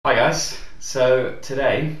guys, so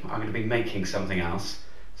today I'm going to be making something else,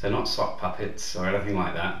 so not sock puppets or anything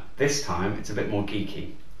like that. This time it's a bit more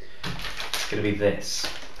geeky. It's going to be this,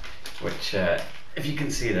 which if you can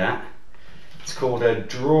see that, it's called a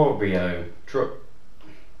Drawdio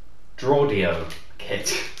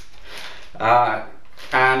kit,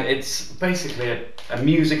 and it's basically a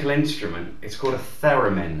musical instrument. It's called a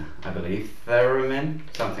Theremin, I believe, Theremin,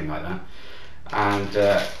 something like that,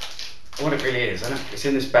 and what it really is, it's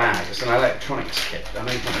in this bag. It's an electronics kit. I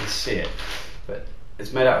know you can't really see it, but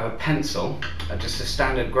it's made out of a pencil, just a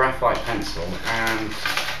standard graphite pencil, and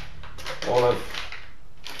all of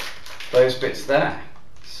those bits there.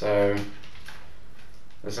 So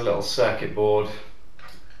there's a little circuit board.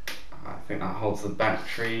 I think that holds the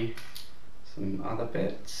battery, some other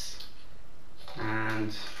bits,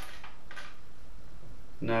 and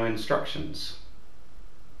no instructions.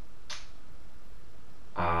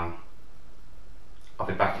 I'll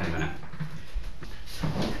be back in a minute.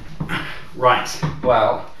 Right,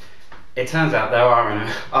 well, it turns out there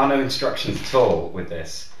are no instructions at all with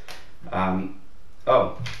this.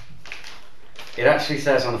 Oh, it actually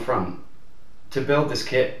says on the front, to build this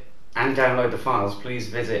kit and download the files, please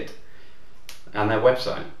visit their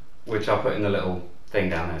website, which I'll put in the little thing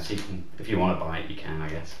down there, so you can, if you want to buy it, you can, I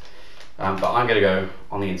guess. But I'm going to go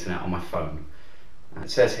on the internet on my phone. It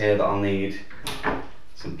says here that I'll need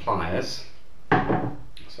some pliers,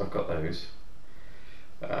 so I've got those.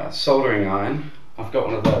 Soldering iron, I've got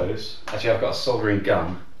one of those. Actually, I've got a soldering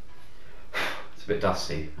gun. It's a bit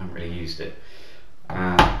dusty, I haven't really used it.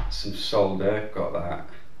 Some solder, got that.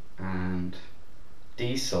 And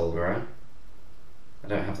desolderer, I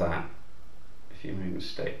don't have that. If you make a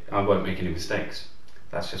mistake, I won't make any mistakes.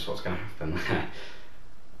 That's just what's going to happen.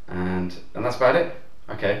 and that's about it.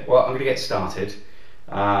 Okay, well, I'm going to get started.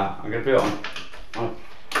 I'm going to put it on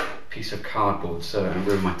a piece of cardboard so I don't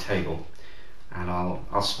ruin my table, and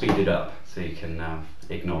I'll speed it up so you can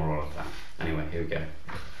ignore all of that. Anyway, here we go.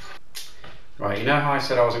 Right, you know how I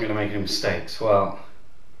said I wasn't going to make any mistakes? Well,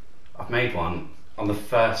 I've made one. On the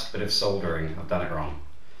first bit of soldering, I've done it wrong.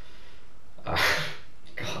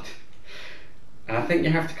 God. And I think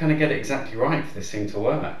you have to kind of get it exactly right for this thing to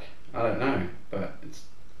work. I don't know, but it's...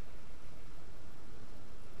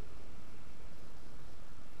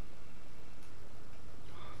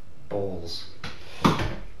 balls.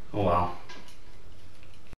 Oh well.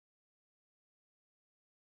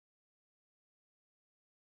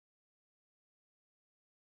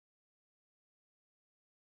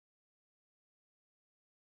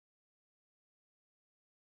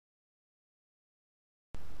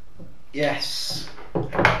 Yes,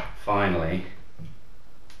 finally.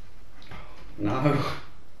 No,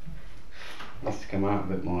 it needs to come out a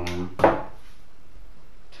bit more now.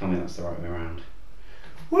 Tell me that's the right way around.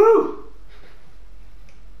 Woo!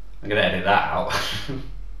 I'm gonna edit that out.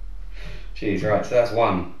 Jeez, right, so that's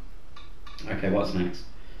one. Okay, what's next?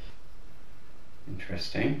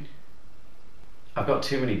 Interesting. I've got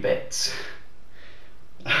too many bits.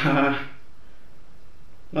 Not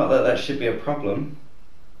that that should be a problem.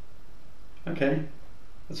 Okay,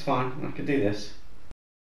 that's fine, I can do this.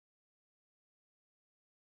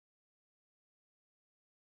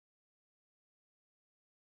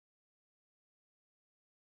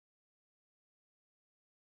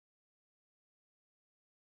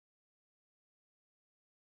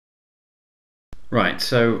 Right,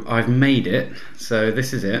 so I've made it. So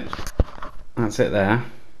this is it. That's it there.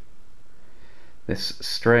 This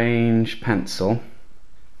strange pencil.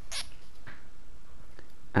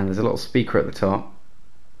 And there's a little speaker at the top.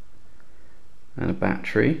 And a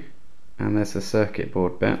battery. And there's the circuit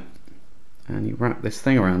board bit. And you wrap this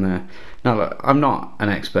thing around there. Now look, I'm not an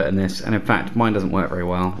expert in this, and in fact mine doesn't work very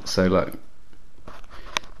well. So look,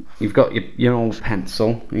 you've got your old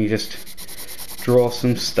pencil, and you just draw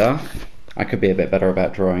some stuff. I could be a bit better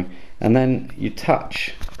about drawing. And then you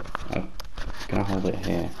touch, I'm going to hold it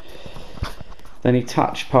here. Then you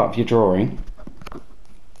touch part of your drawing.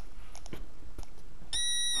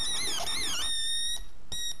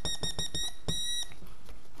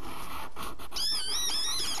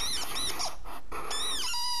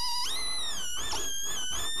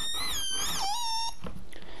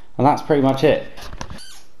 And that's pretty much it.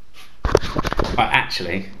 But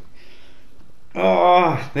actually,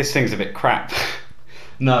 oh, this thing's a bit crap.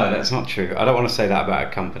 No, that's not true. I don't want to say that about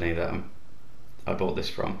a company that I bought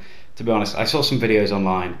this from. To be honest, I saw some videos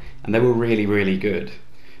online and they were really, really good.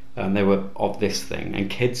 And they were of this thing, and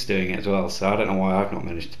kids doing it as well, so I don't know why I've not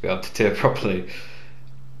managed to be able to do it properly.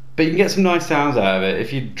 But you can get some nice sounds out of it.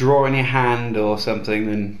 If you draw in your hand or something,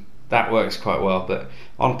 then that works quite well, but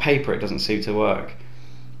on paper it doesn't seem to work.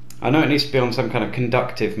 I know it needs to be on some kind of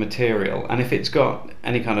conductive material, and if it's got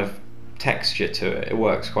any kind of texture to it, it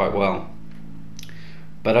works quite well.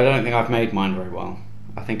 But I don't think I've made mine very well.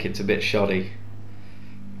 I think it's a bit shoddy.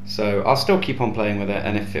 So I'll still keep on playing with it,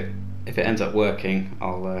 and if it ends up working,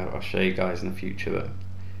 I'll show you guys in the future. But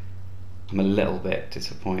I'm a little bit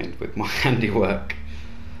disappointed with my handiwork.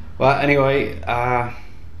 Well, anyway,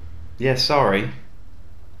 yeah, sorry.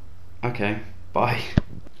 Okay, bye.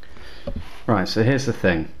 Right, so here's the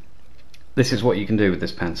thing. This is what you can do with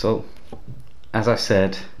this pencil. As I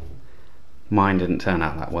said, mine didn't turn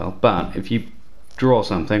out that well, but if you draw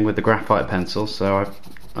something with the graphite pencil, so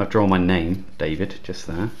I've drawn my name, David, just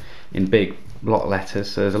there, in big block letters,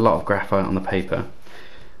 so there's a lot of graphite on the paper.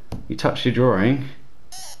 You touch your drawing,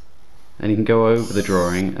 and you can go over the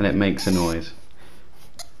drawing, and it makes a noise.